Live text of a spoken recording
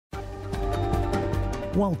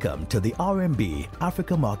Welcome to the RMB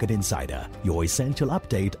Africa Market Insider, your essential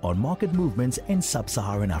update on market movements in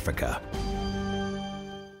sub-Saharan Africa.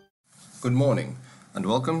 Good morning and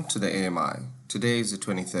welcome to the AMI. Today is the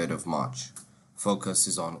 23rd of March. Focus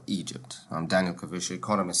is on Egypt. I'm Daniel Kavisha,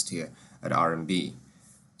 economist here at RMB.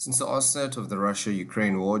 Since the onset of the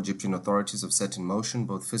Russia-Ukraine war, Egyptian authorities have set in motion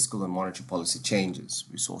both fiscal and monetary policy changes.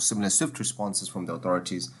 We saw similar swift responses from the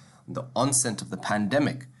authorities on the onset of the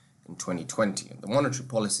pandemic in 2020. On the monetary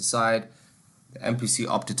policy side, the MPC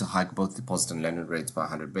opted to hike both deposit and lending rates by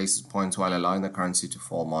 100 basis points while allowing the currency to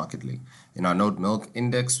fall markedly. In our Node Milk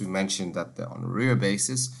Index, we mentioned that on a real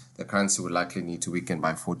basis, the currency would likely need to weaken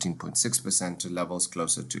by 14.6% to levels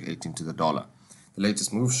closer to 18 to the dollar. The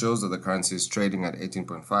latest move shows that the currency is trading at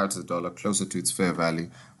 18.5 to the dollar, closer to its fair value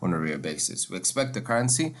on a real basis. We expect the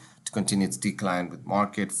currency to continue its decline, with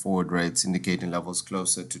market forward rates indicating levels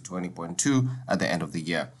closer to 20.2 at the end of the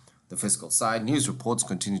year. The fiscal side, news reports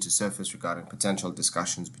continue to surface regarding potential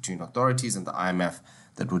discussions between authorities and the IMF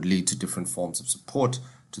that would lead to different forms of support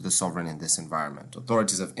to the sovereign in this environment.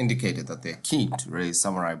 Authorities have indicated that they are keen to raise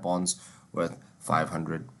samurai bonds worth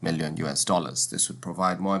 $500 million. This would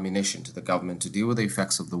provide more ammunition to the government to deal with the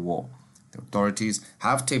effects of the war. The authorities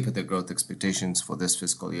have tapered their growth expectations for this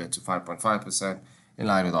fiscal year to 5.5%, in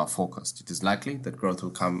line with our forecast. It is likely that growth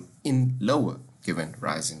will come in lower given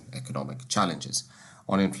rising economic challenges.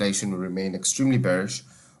 On inflation, we remain extremely bearish.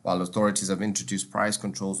 While authorities have introduced price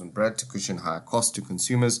controls on bread to cushion higher costs to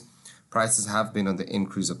consumers, prices have been on the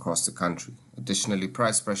increase across the country. Additionally,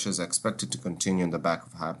 price pressures are expected to continue on the back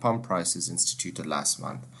of higher pump prices instituted last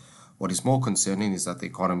month. What is more concerning is that the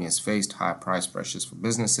economy has faced higher price pressures for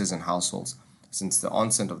businesses and households since the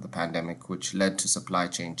onset of the pandemic, which led to supply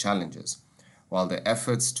chain challenges. While the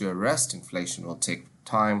efforts to arrest inflation will take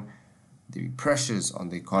time, the pressures on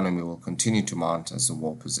the economy will continue to mount as the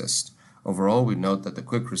war persists. Overall, we note that the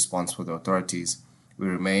quick response from the authorities, we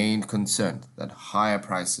remain concerned that higher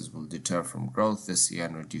prices will deter from growth this year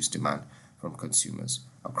and reduce demand from consumers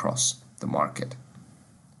across the market.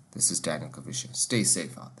 This is Daniel Kavisha. Stay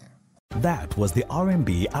safe out there. That was the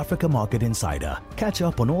RMB Africa Market Insider. Catch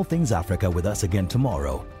up on all things Africa with us again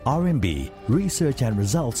tomorrow. RMB, research and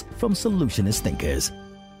results from solutionist thinkers.